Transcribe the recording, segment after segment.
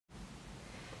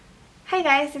Hi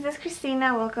guys, this is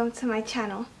Christina. Welcome to my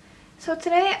channel. So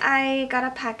today I got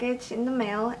a package in the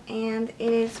mail and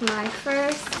it is my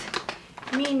first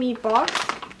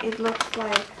MemeBox. It looks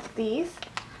like these.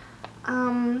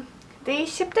 They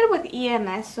shipped it with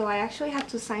EMS, so I actually had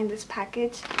to sign this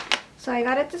package. So I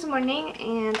got it this morning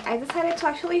and I decided to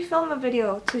actually film a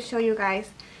video to show you guys,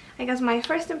 I guess, my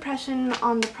first impression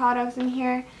on the products in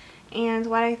here and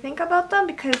what I think about them,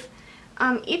 because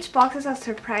each box is a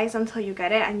surprise until you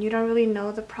get it and you don't really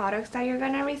know the products that you're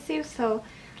gonna receive. So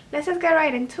let's just get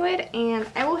right into it and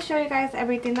I will show you guys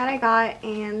everything that I got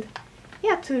and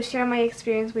yeah, to share my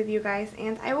experience with you guys.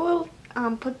 And I will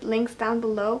put links down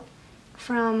below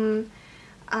from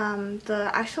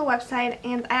the actual website.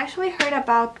 And I actually heard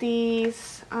about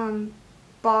these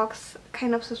box,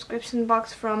 kind of subscription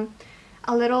box, from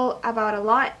a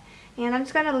lot, and I'm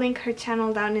just gonna link her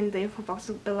channel down in the info box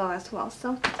below as well.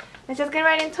 So let's just get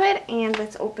right into it and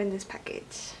let's open this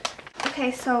package.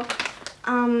 Okay, so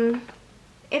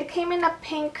it came in a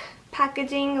pink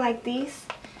packaging like these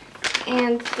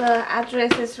and the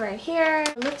address is right here.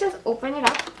 Let's just open it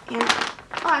up and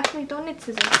actually don't need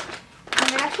scissors.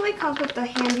 It actually comes with the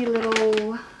handy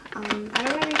little I don't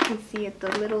know if you can see it,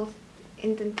 the little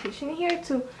indentation here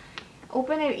to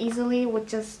open it easily with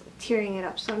just tearing it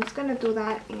up. So I'm just gonna do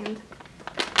that and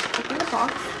open the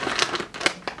box.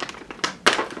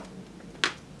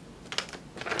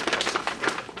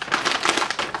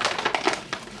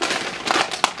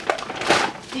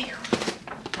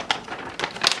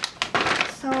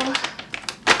 So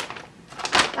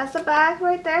that's the bag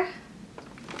right there,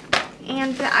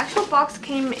 and the actual box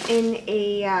came in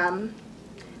a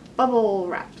bubble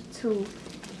wrap to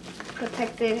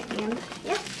protect it, and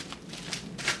yeah.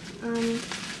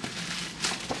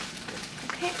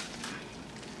 Okay,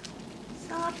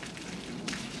 so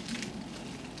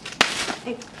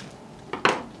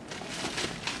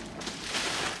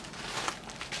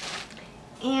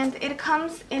and it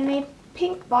comes in a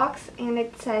pink box and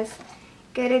it says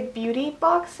Get It Beauty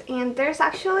box, and there's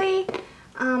actually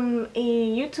a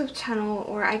YouTube channel,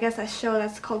 or I guess a show,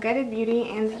 that's called Get It Beauty,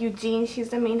 and Eugene, she's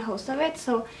the main host of it,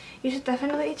 so you should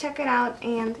definitely check it out.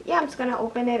 And yeah, I'm just gonna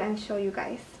open it and show you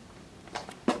guys.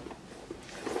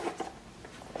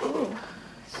 Ooh.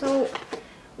 So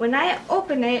when I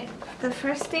open it, the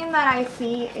first thing that I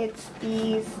see, it's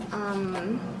these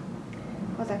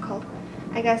what's that called?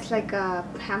 I guess like a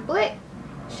pamphlet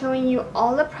showing you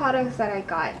all the products that I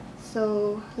got.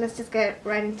 So let's just get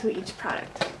right into each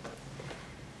product.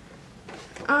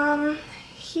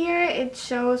 Here it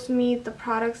shows me the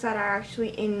products that are actually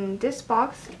in this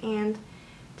box, and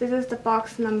this is the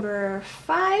box number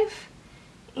 5,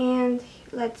 and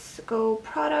let's go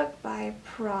product by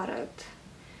product.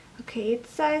 Okay, it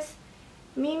says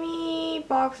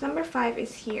MemeBox number 5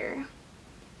 is here.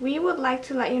 We would like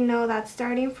to let you know that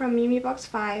starting from MemeBox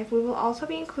 5, we will also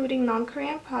be including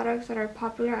non-Korean products that are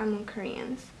popular among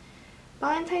Koreans.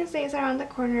 Valentine's Day is around the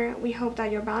corner. We hope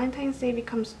that your Valentine's Day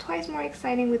becomes twice more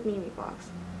exciting with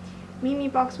MemeBox.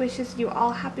 MemeBox wishes you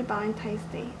all happy Valentine's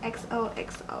Day.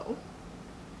 XOXO.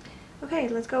 Okay,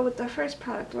 let's go with the first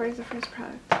product. Where is the first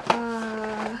product?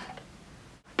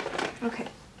 Okay.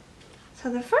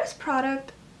 So the first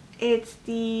product, it's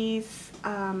these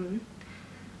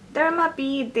Derma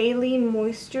B Daily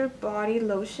Moisture Body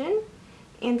Lotion.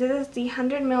 And this is the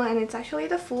 100 ml, and it's actually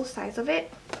the full size of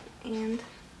it. And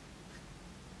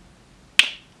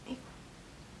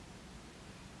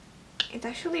it's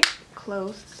actually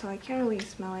closed, so I can't really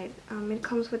smell it. It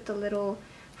comes with the little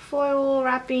foil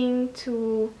wrapping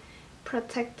to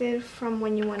protect it from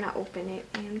when you want to open it.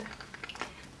 And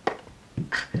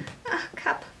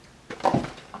cap.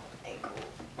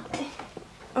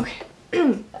 Okay.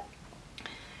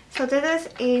 So this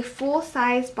is a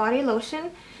full-size body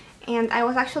lotion, and I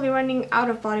was actually running out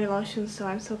of body lotion, so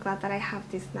I'm so glad that I have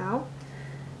this now.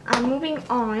 Moving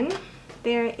on,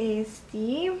 there is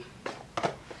the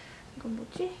이건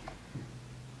뭐지?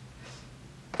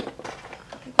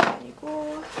 이거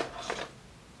아니고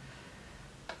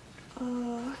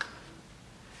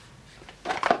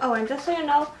oh, and just so you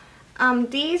know,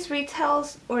 these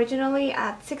retails originally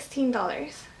at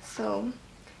 $16, so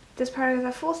this product is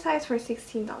a full size for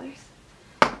 $16.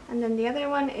 And then the other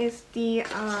one is the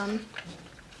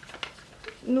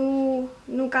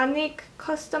Nuganic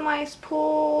Customized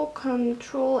Pole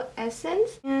Control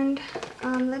Essence. And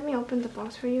let me open the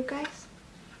box for you guys.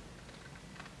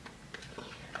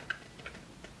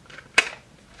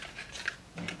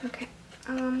 Okay.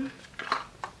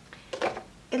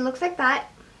 It looks like that,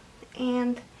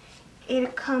 and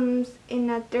it comes in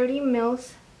a 30 ml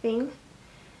thing.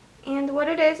 And what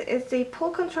it is the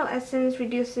Pore Control Essence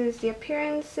reduces the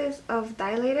appearances of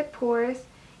dilated pores.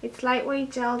 It's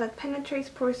lightweight gel that penetrates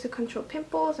pores to control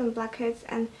pimples and blackheads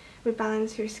and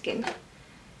rebalance your skin.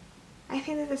 I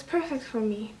think this is perfect for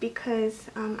me because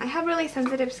I have really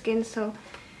sensitive skin, so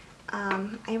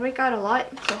I break out a lot.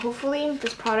 So hopefully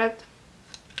this product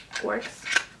works.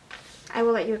 I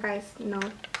will let you guys know.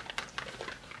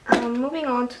 Moving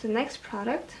on to the next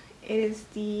product, it is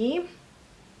the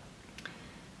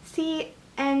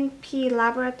CNP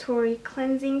Laboratory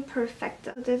Cleansing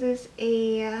Perfecta. This is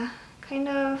a kind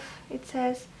of, it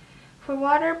says, for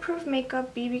waterproof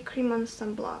makeup, BB cream on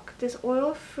sunblock. This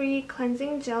oil-free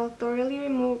cleansing gel thoroughly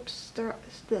removes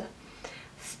the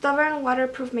stubborn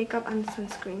waterproof makeup and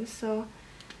sunscreen. So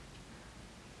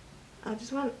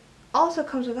this one also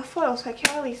comes with a foil, so I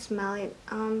can't really smell it.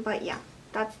 But yeah,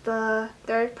 that's the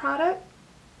third product.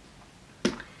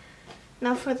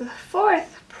 Now for the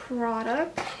fourth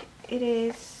product, it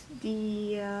is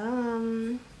the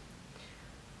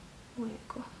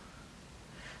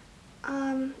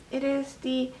it is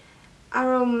the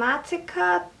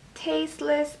Aromatica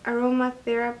Tasteless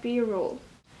Aromatherapy Roll.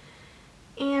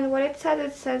 And what it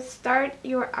says start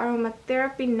your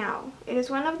aromatherapy now. It is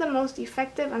one of the most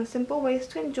effective and simple ways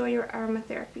to enjoy your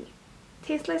aromatherapy.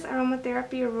 Tasteless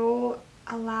Aromatherapy Roll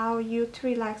allow you to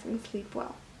relax and sleep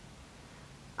well.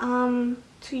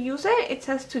 To use it, it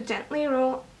says to gently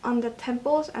roll on the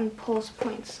temples and pulse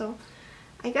points. So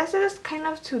I guess it is kind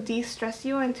of to de-stress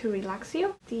you and to relax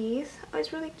you. These, oh,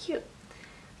 it's really cute.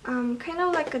 Kind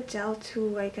of like a gel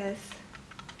to, I guess,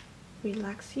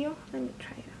 relax you. Let me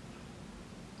try it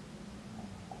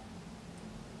out.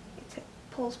 It's a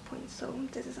pulse point, so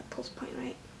this is a pulse point,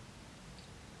 right?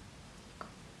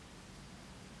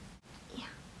 Yeah.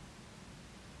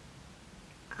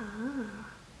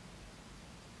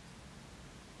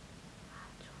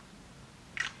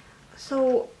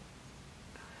 So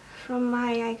from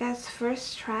my, I guess,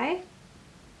 first try,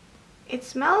 it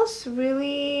smells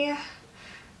really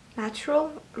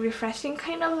natural, refreshing,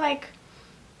 kind of like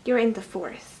you're in the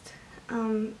forest.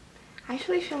 I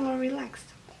actually feel more relaxed.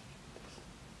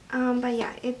 But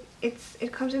yeah,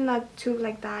 it comes in a tube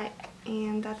like that,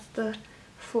 and that's the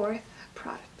fourth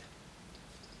product.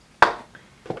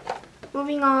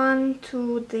 Moving on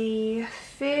to the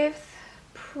fifth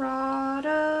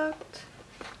product.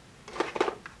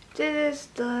 This is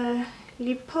the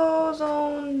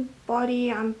Liposome Body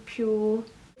Ampule.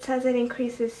 It says it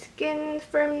increases skin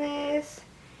firmness,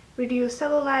 reduce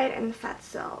cellulite and fat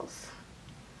cells.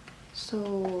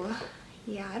 So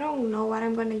yeah, I don't know what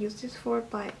I'm gonna use this for,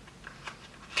 but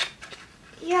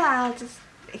yeah, I'll just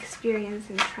experience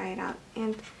and try it out.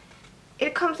 And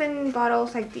it comes in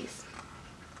bottles like these,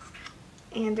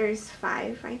 and there's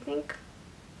 5, I think.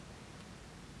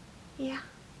 Yeah,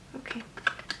 okay.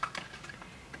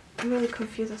 I'm really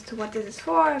confused as to what this is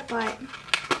for, but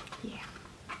yeah.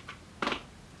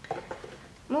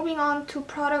 Moving on to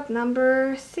product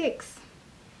number 6.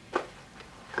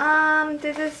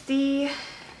 This is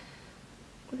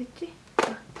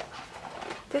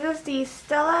the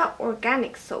Stella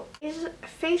Organic Soap. It's a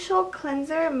facial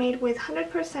cleanser made with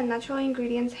 100% natural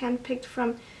ingredients handpicked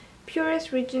from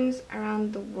purest regions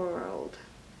around the world.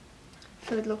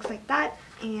 So it looks like that,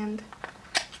 and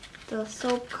the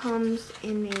soap comes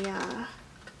in a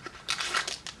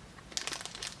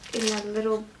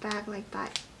little bag like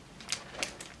that.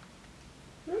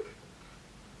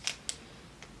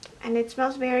 And it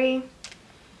smells very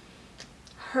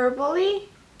herbally.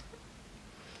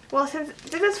 Well, since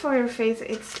this is for your face,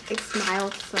 it's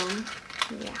mild, so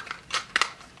yeah.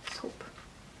 Soap.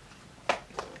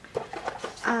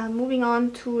 Moving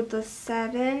on to the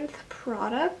 7th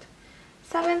product.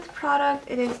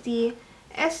 It is the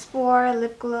Espor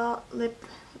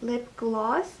lip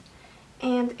gloss,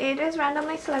 and it is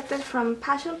randomly selected from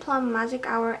Passion Plum, Magic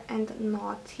Hour, and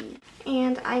Naughty.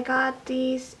 And I got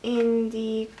these in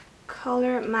the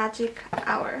color Magic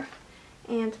Hour,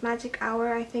 and Magic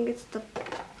Hour, I think it's the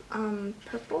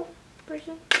purple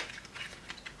version.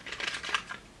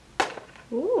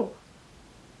 Ooh,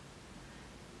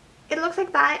 it looks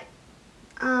like that.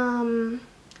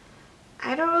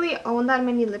 I don't really own that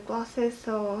many lip glosses,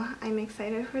 so I'm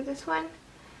excited for this one.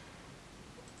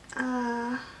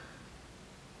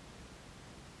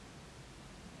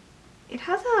 It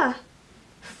has a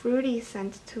fruity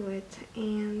scent to it,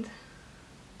 and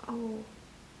oh,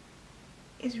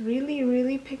 it's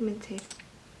really pigmented.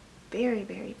 Very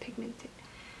pigmented.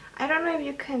 I don't know if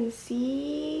you can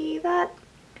see that,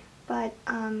 but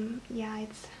yeah,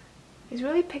 it's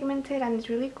really pigmented and it's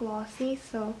really glossy,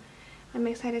 so I'm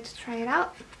excited to try it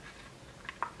out.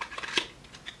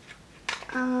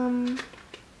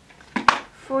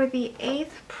 for the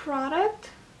 8th product,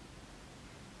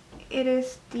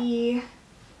 it's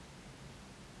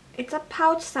a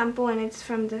pouch sample, and it's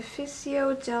from the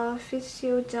Physio Gel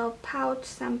Pouch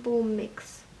Sample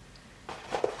Mix.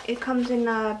 It comes in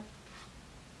a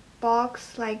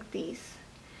box like these.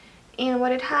 And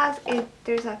what it has is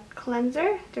there's a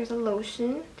cleanser, there's a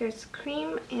lotion, there's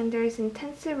cream, and there's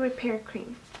intensive repair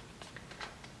cream.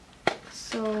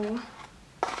 So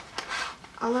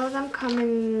all of them come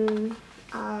in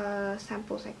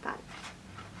samples like that.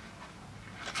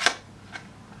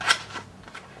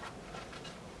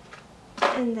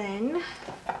 And then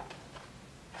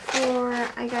for,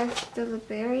 I guess, the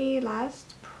very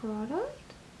last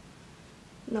product?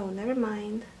 No, never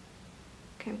mind.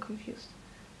 Okay, I'm confused.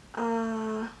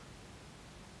 뭐야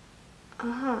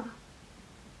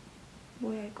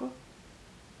이거?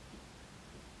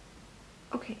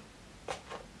 Okay.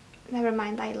 Never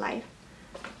mind, I lied.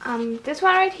 This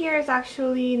one right here is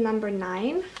actually number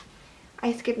 9.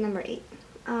 I skipped number 8.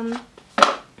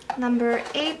 Number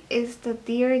 8 is the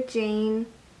Dear Jane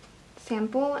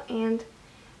sample, and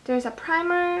there's a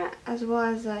primer as well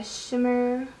as a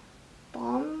shimmer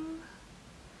balm.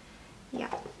 Yeah,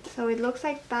 so it looks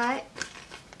like that,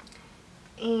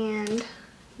 and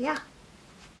yeah.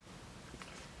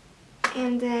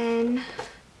 And then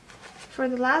for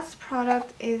the last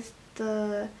product is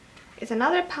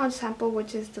another pouch sample,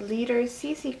 which is the Liter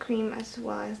CC cream as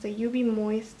well as the UV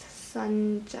Moist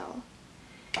Sun Gel.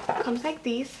 It comes like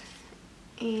these,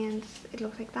 and it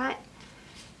looks like that,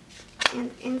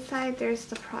 and inside there's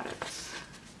the products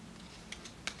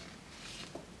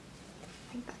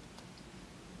like that.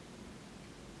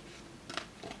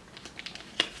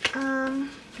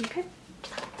 Okay,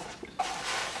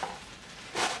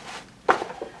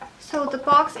 so the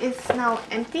box is now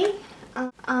empty.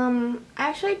 I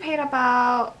actually paid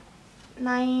about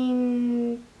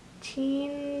 $19,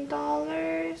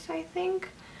 I think.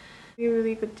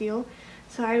 Really good deal.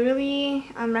 So I really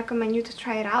recommend you to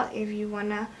try it out if you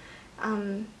wanna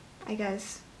I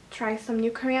guess try some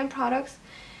new Korean products.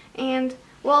 And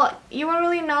well, you won't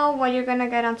really know what you're gonna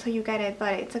get until you get it,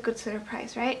 but it's a good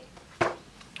surprise, right?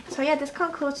 So yeah, this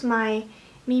concludes my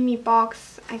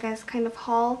MemeBox, I guess, kind of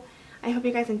haul. I hope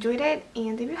you guys enjoyed it,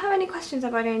 and if you have any questions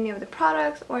about any of the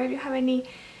products, or if you have any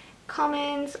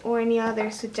comments or any other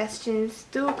suggestions,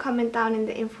 do comment down in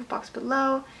the info box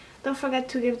below. Don't forget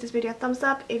to give this video a thumbs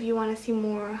up if you want to see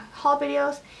more haul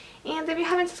videos, and if you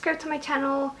haven't subscribed to my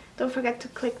channel, don't forget to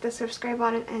click the subscribe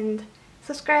button and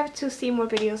subscribe to see more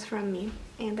videos from me.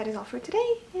 And that is all for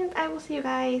today, and I will see you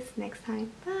guys next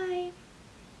time. Bye!